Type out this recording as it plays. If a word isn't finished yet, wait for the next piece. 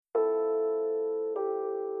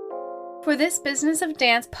For this Business of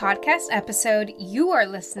Dance podcast episode, you are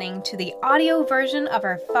listening to the audio version of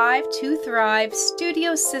our 5 to Thrive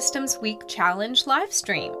Studio Systems Week Challenge live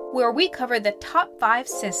stream, where we cover the top 5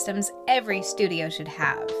 systems every studio should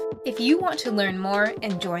have. If you want to learn more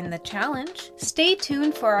and join the challenge, stay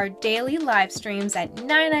tuned for our daily live streams at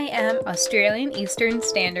 9 a.m. Australian Eastern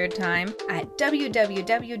Standard Time at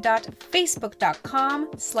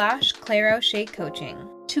www.facebook.com/Claire O'Shea Coaching.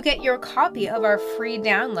 To get your copy of our free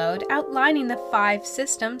download outlining the 5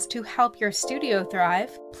 systems to help your studio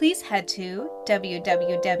thrive, please head to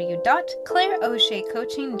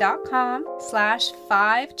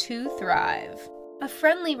www.claireo'sheacoaching.com/5to-thrive. A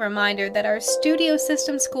friendly reminder that our Studio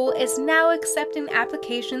System School is now accepting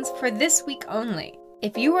applications for this week only.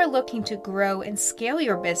 If you are looking to grow and scale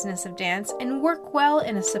your business of dance and work well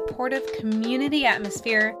in a supportive community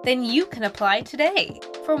atmosphere, then you can apply today.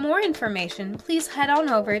 For more information, please head on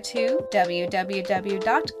over to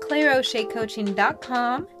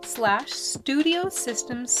www.claireo'sheacoaching.com/Studio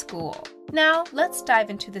Systems School. Now, let's dive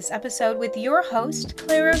into this episode with your host,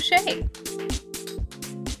 Claire O'Shea.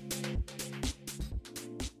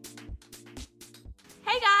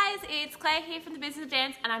 It's Claire here from the Business of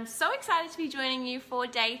Dance, and I'm so excited to be joining you for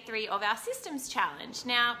day 3 of our Systems Challenge.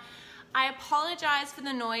 Now, I apologize for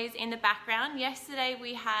the noise in the background. Yesterday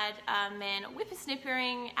we had a man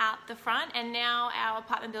whippersnippering out the front, and now our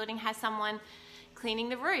apartment building has someone cleaning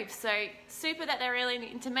the roof. So super that they're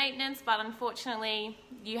really into maintenance, but unfortunately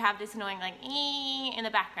you have this annoying in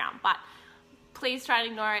the background. But please try to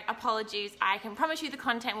ignore it. Apologies. I can promise you the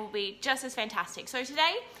content will be just as fantastic. So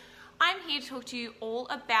today, I'm here to talk to you all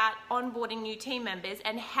about onboarding new team members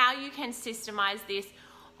and how you can systemize this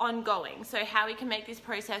ongoing. So how we can make this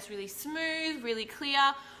process really smooth, really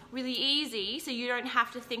clear, really easy, so you don't have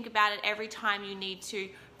to think about it every time you need to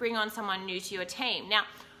bring on someone new to your team. Now,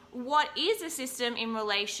 what is a system in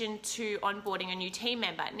relation to onboarding a new team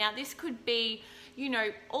member? Now, this could be,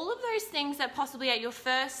 all of those things that possibly at your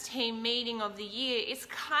first team meeting of the year, it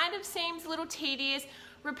kind of seems a little tedious,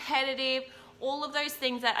 repetitive, all of those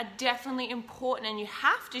things that are definitely important and you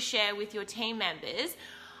have to share with your team members.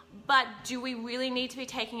 But do we really need to be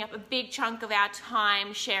taking up a big chunk of our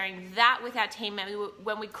time sharing that with our team members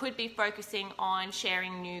when we could be focusing on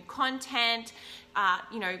sharing new content,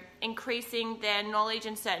 increasing their knowledge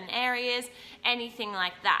in certain areas, anything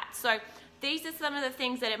like that? So these are some of the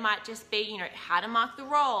things that it might just be, how to mark the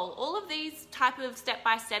role, all of these type of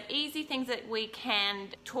step-by-step easy things that we can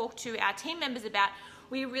talk to our team members about.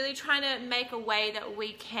 We're really trying to make a way that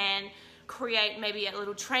we can create maybe a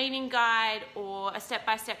little training guide or a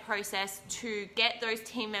step-by-step process to get those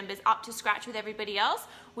team members up to scratch with everybody else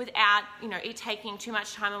without, it taking too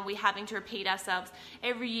much time and we having to repeat ourselves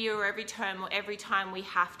every year or every term or every time we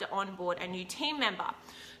have to onboard a new team member.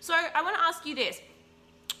 So I want to ask you this.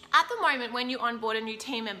 At the moment, when you onboard a new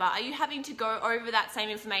team member, are you having to go over that same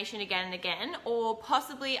information again and again, or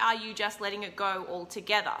possibly are you just letting it go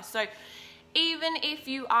altogether? So even if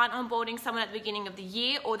you aren't onboarding someone at the beginning of the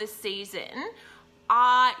year or the season,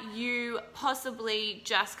 are you possibly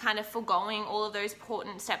just kind of foregoing all of those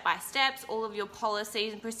important step-by-steps, all of your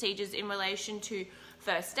policies and procedures in relation to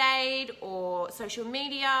first aid or social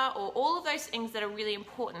media or all of those things that are really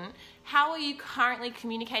important? How are you currently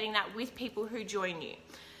communicating that with people who join you?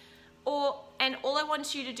 And all I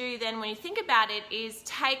want you to do then when you think about it is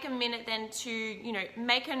take a minute then to,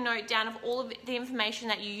 make a note down of all of the information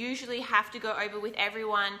that you usually have to go over with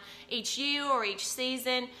everyone each year or each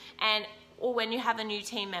season or when you have a new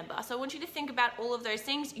team member. So I want you to think about all of those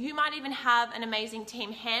things. You might even have an amazing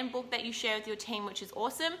team handbook that you share with your team, which is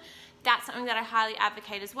awesome. That's something that I highly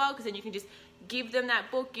advocate as well, because then you can just give them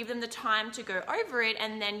that book, give them the time to go over it,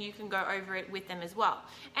 and then you can go over it with them as well.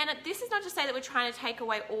 And this is not to say that we're trying to take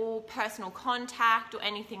away all personal contact or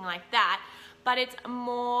anything like that, but it's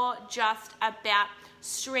more just about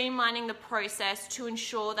streamlining the process to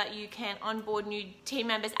ensure that you can onboard new team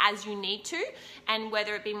members as you need to, and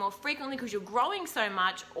whether it be more frequently because you're growing so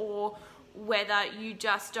much, or whether you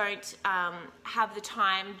just don't have the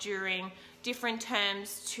time during different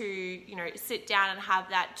terms to sit down and have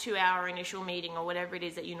that 2-hour initial meeting or whatever it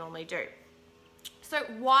is that you normally do. So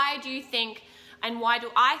why do you think, and why do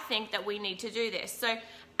I think that we need to do this? So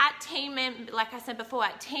like I said before,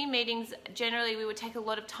 at team meetings, generally we would take a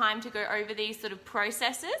lot of time to go over these sort of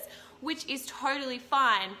processes, which is totally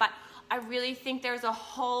fine, but I really think there's a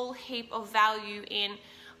whole heap of value in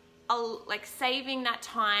saving that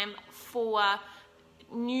time for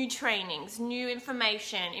new trainings, new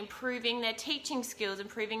information, improving their teaching skills,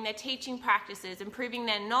 improving their teaching practices, improving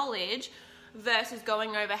their knowledge versus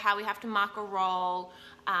going over how we have to mark a role,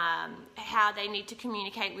 how they need to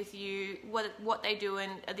communicate with you, what they do in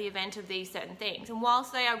the event of these certain things. And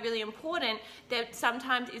whilst they are really important, there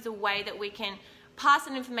sometimes is a way that we can pass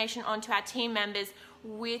that information on to our team members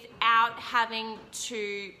without having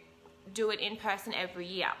to do it in person every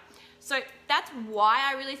year. So that's why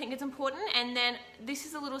I really think it's important. And then this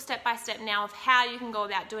is a little step-by-step now of how you can go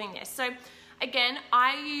about doing this. So again,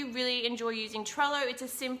 I really enjoy using Trello. It's a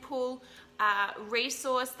simple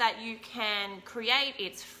resource that you can create.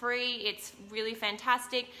 It's free, it's really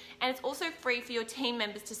fantastic, and it's also free for your team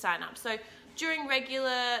members to sign up. So during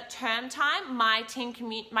regular term time, my team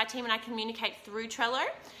and I communicate through Trello,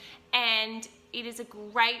 and it is a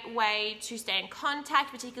great way to stay in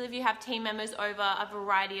contact, particularly if you have team members over a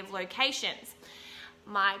variety of locations.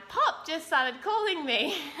 My pop just started calling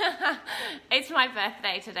me. It's my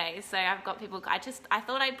birthday today, so I've got people. I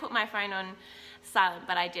thought I'd put my phone on silent,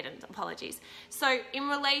 but I didn't. Apologies. So in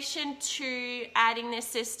relation to adding this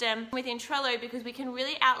system within Trello, because we can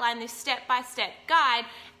really outline this step-by-step guide,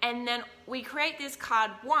 and then we create this card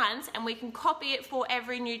once and we can copy it for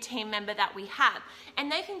every new team member that we have.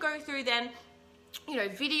 And they can go through then, you know,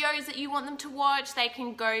 videos that you want them to watch. They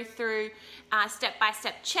can go through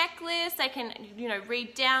step-by-step checklists. They can, you know,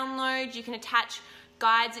 re-download. You can attach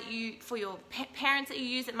guides that for your parents that you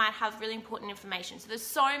use that might have really important information. So there's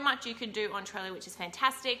so much you can do on Trello, which is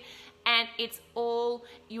fantastic. And it's all,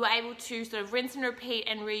 you are able to sort of rinse and repeat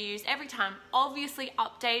and reuse every time. Obviously,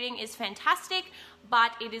 updating is fantastic,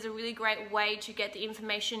 but it is a really great way to get the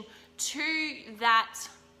information to that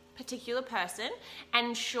particular person and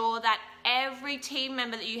ensure that every team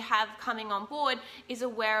member that you have coming on board is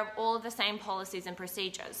aware of all of the same policies and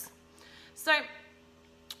procedures. So,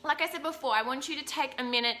 like I said before, I want you to take a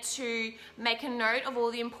minute to make a note of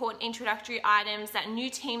all the important introductory items that new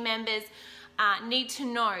team members need to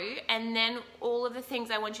know, and then all of the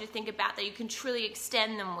things I want you to think about that you can truly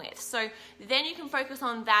extend them with. So then you can focus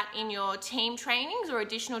on that in your team trainings or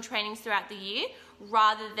additional trainings throughout the year,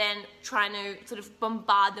 rather than trying to sort of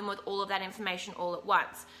bombard them with all of that information all at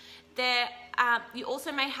once. You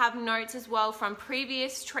also may have notes as well from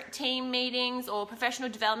previous team meetings or professional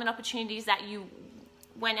development opportunities that you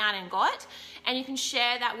went out and got, and you can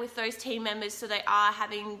share that with those team members so they are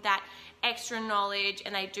having that extra knowledge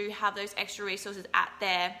and they do have those extra resources at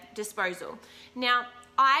their disposal. Now,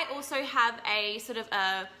 I also have a sort of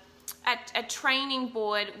a training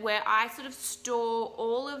board where I sort of store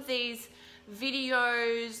all of these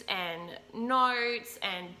videos and notes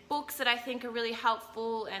and books that I think are really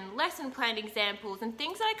helpful, and lesson plan examples and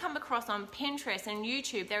things that I come across on Pinterest and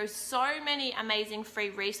YouTube. There are so many amazing free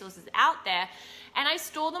resources out there, and I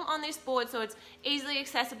store them on this board so it's easily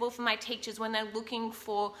accessible for my teachers when they're looking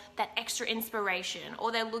for that extra inspiration,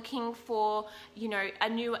 or they're looking for, you know,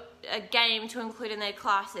 a game to include in their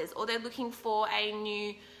classes, or they're looking for a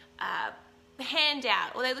new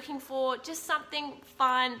handout, or they're looking for just something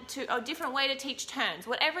fun, a different way to teach terms.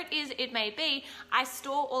 Whatever it is it may be, I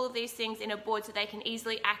store all of these things in a board so they can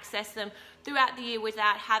easily access them throughout the year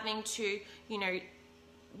without having to, you know,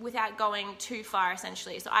 without going too far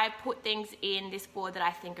essentially. So I put things in this board that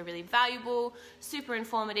I think are really valuable, super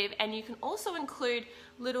informative, and you can also include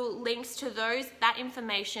little links to that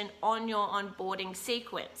information on your onboarding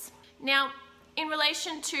sequence. Now, in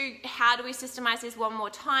relation to how do we systemize this one more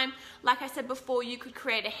time, like I said before, you could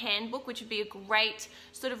create a handbook, which would be a great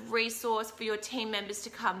sort of resource for your team members to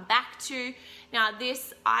come back to. Now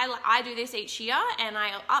this, I do this each year and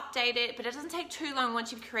I'll update it, but it doesn't take too long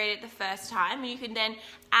once you've created it the first time. You can then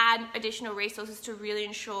add additional resources to really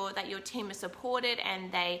ensure that your team is supported and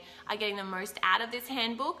they are getting the most out of this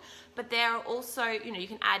handbook. But there are also, you know, you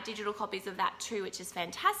can add digital copies of that too, which is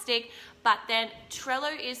fantastic. But then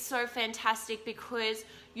Trello is so fantastic because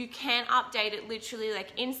you can update it literally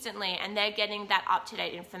like instantly and they're getting that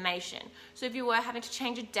up-to-date information. So if you were having to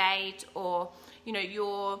change a date, or, you know,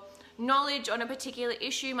 your knowledge on a particular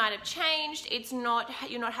issue might have changed, you're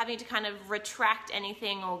not having to kind of retract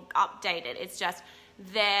anything or update it. It's just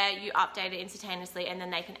there, you update it instantaneously and then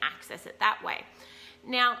they can access it that way.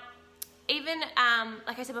 Now, even,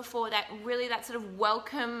 like I said before, that sort of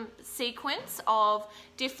welcome sequence of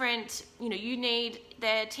different, you know, you need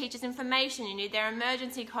their teacher's information, you need their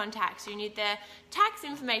emergency contacts, you need their tax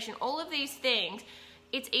information, all of these things.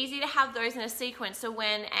 It's easy to have those in a sequence, so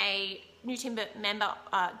when a new team member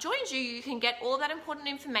joins you, you can get all that important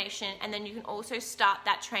information, and then you can also start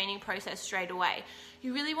that training process straight away.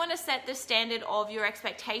 You really want to set the standard of your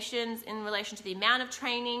expectations in relation to the amount of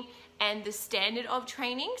training and the standard of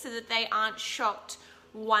training so that they aren't shocked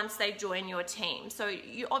once they join your team. So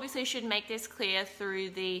you obviously should make this clear through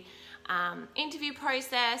the interview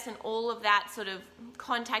process and all of that sort of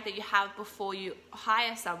contact that you have before you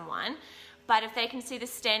hire someone. But if they can see the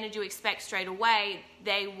standard you expect straight away,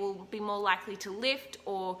 they will be more likely to lift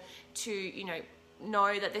or to,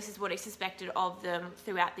 know that this is what is expected of them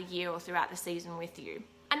throughout the year or throughout the season with you.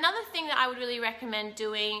 Another thing that I would really recommend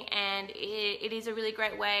doing, and it is a really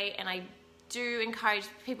great way, and I do encourage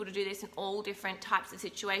people to do this in all different types of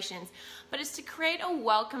situations, but is to create a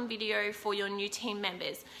welcome video for your new team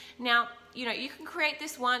members. Now, you can create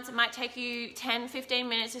this once. It might take you 10-15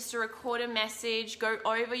 minutes just to record a message, go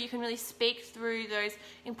over. You can really speak through those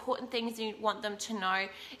important things you want them to know.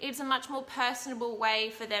 It's a much more personable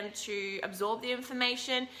way for them to absorb the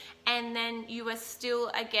information, and then you are still,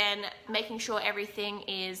 again, making sure everything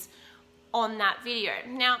is on that video.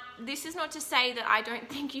 Now, this is not to say that I don't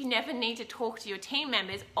think you never need to talk to your team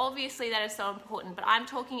members. Obviously, that is so important, but I'm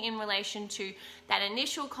talking in relation to that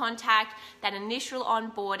initial contact, that initial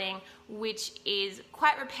onboarding, which is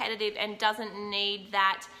quite repetitive and doesn't need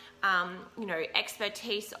that,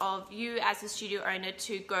 expertise of you as a studio owner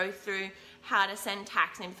to go through how to send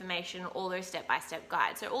tax information, all those step-by-step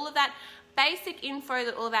guides. So all of that basic info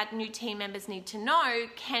that all of our new team members need to know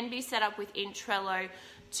can be set up within Trello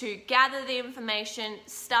to gather the information,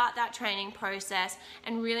 start that training process,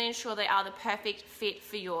 and really ensure they are the perfect fit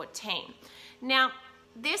for your team. Now,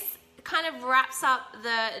 this kind of wraps up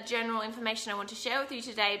the general information I want to share with you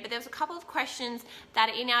today, but there's a couple of questions that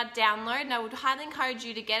are in our download, and I would highly encourage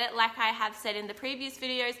you to get it. Like I have said in the previous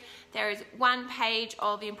videos, there is one page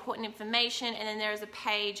of the important information, and then there is a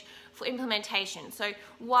page for implementation. So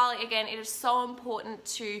while, again, it is so important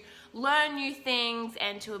to learn new things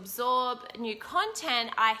and to absorb new content,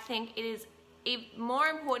 I think it is more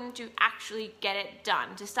important to actually get it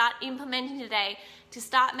done, to start implementing today, to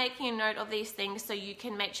start making a note of these things so you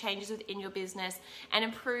can make changes within your business and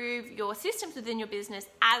improve your systems within your business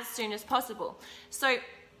as soon as possible. So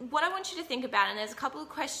what I want you to think about, and there's a couple of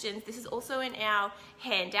questions, this is also in our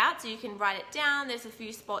handout, so you can write it down. There's a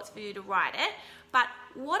few spots for you to write it. But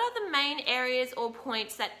what are the main areas or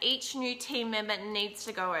points that each new team member needs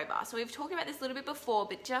to go over? So we've talked about this a little bit before,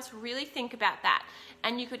 but just really think about that.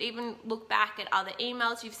 And you could even look back at other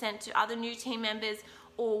emails you've sent to other new team members,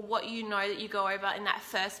 or what you know that you go over in that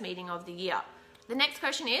first meeting of the year. The next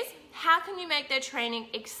question is, how can you make their training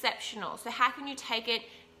exceptional? So how can you take it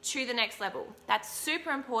to the next level? That's super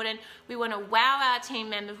important. We want to wow our team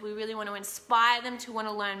members. We really want to inspire them to want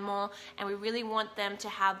to learn more, and we really want them to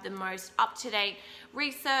have the most up-to-date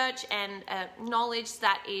research and knowledge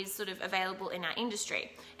that is sort of available in our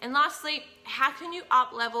industry. And lastly, how can you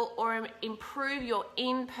up-level or improve your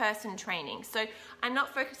in-person training? So I'm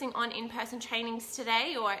not focusing on in-person trainings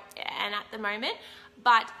today and at the moment,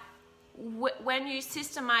 but when you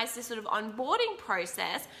systemize this sort of onboarding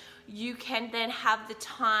process, you can then have the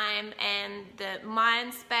time and the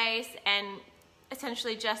mind space and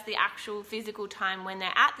essentially just the actual physical time when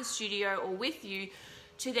they're at the studio or with you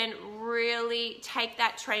to then really take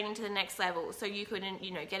that training to the next level. So you could,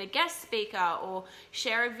 get a guest speaker or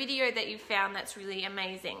share a video that you found that's really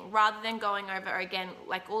amazing, rather than going over again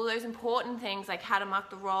like all those important things like how to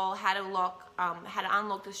mark the role, how to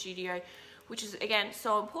unlock the studio, which is again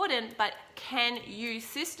so important. But can you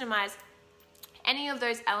systemize any of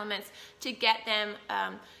those elements to get them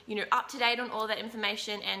up to date on all that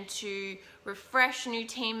information, and to refresh new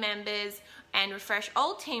team members and refresh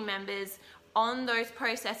old team members on those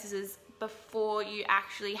processes before you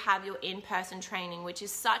actually have your in-person training, which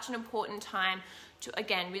is such an important time to,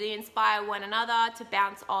 again, really inspire one another, to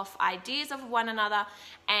bounce off ideas of one another,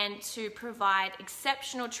 and to provide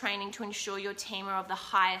exceptional training to ensure your team are of the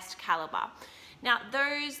highest caliber. Now,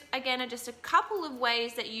 those, again, are just a couple of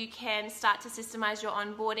ways that you can start to systemize your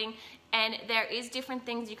onboarding, and there is different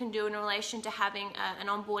things you can do in relation to having an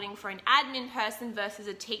onboarding for an admin person versus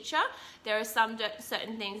a teacher. There are some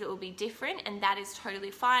certain things that will be different, and that is totally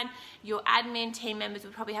fine. Your admin team members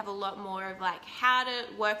will probably have a lot more of like how to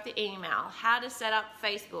work the email, how to set up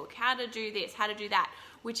Facebook, how to do this, how to do that,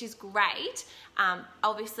 which is great.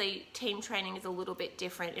 Obviously, team training is a little bit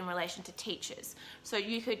different in relation to teachers. So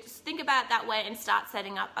you could think about it that way and start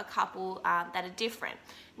setting up a couple that are different.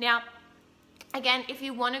 Now, again, if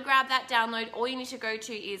you want to grab that download, all you need to go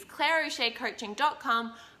to is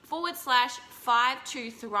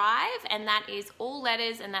claireo'sheacoaching.com/5to-thrive, and that is all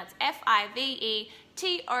letters, and that's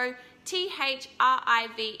FIVETOTHRIVE,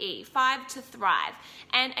 5 to thrive.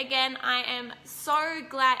 And again, I am so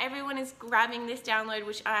glad everyone is grabbing this download,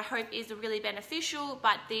 which I hope is really beneficial,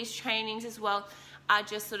 but these trainings as well are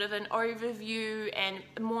just sort of an overview and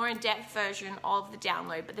more in-depth version of the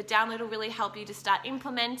download. But the download will really help you to start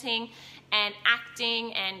implementing and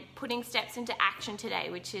acting and putting steps into action today,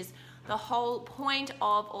 which is the whole point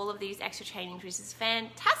of all of these extra trainings, which is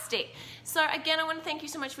fantastic. So again, I want to thank you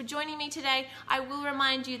so much for joining me today. I will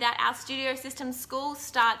remind you that our Studio Systems School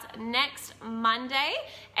starts next Monday,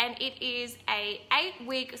 and it is a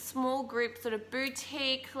 8-week small group, sort of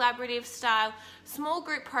boutique, collaborative style, small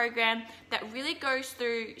group program that really goes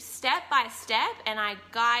through step by step, and I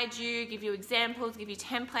guide you, give you examples, give you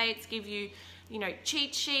templates, give you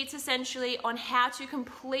cheat sheets essentially on how to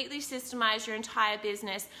completely systemize your entire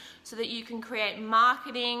business so that you can create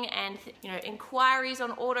marketing and inquiries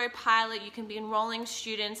on autopilot. You can be enrolling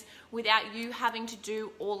students without you having to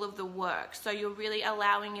do all of the work. So you're really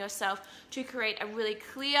allowing yourself to create a really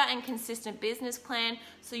clear and consistent business plan,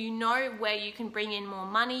 so you know where you can bring in more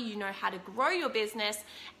money, you know how to grow your business,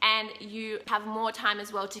 and you have more time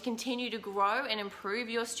as well to continue to grow and improve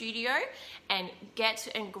your studio and get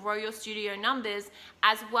and grow your studio numbers,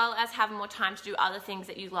 as well as have more time to do other things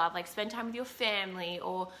that you love, like spend time with your family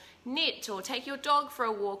or knit or take your dog for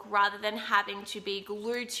a walk, rather than having to be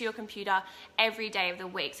glued to your computer every day of the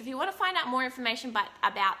week. So if you want to find out more information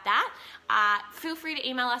about that, feel free to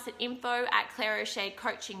email us at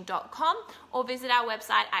info@claireo'sheacoaching.com or visit our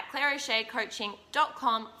website at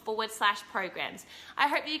claireo'sheacoaching.com/programs. I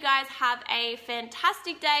hope you guys have a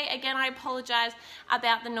fantastic day. Again, I apologize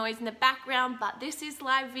about the noise in the background, but this is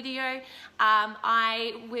live video.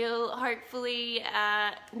 I will hopefully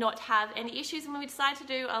not have any issues when we decide to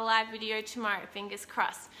do a live video tomorrow. Fingers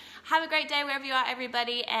crossed. Have a great day wherever you are,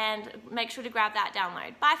 everybody, and make sure to grab that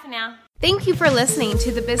download. Bye for now. Thank you for listening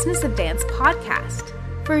to the Business of Dance podcast.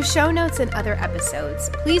 For show notes and other episodes,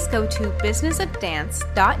 please go to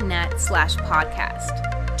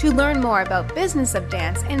businessofdance.net/podcast. To learn more about Business of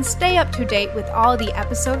Dance and stay up to date with all the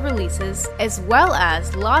episode releases, as well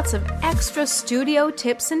as lots of extra studio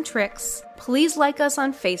tips and tricks, please like us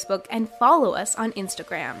on Facebook and follow us on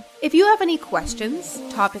Instagram. If you have any questions,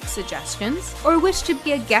 topic suggestions, or wish to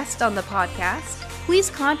be a guest on the podcast, please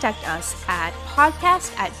contact us at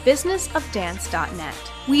podcast@businessofdance.net.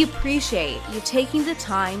 We appreciate you taking the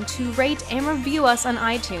time to rate and review us on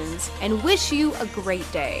iTunes and wish you a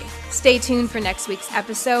great day. Stay tuned for next week's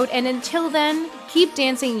episode, and until then, keep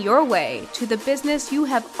dancing your way to the business you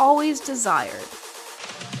have always desired.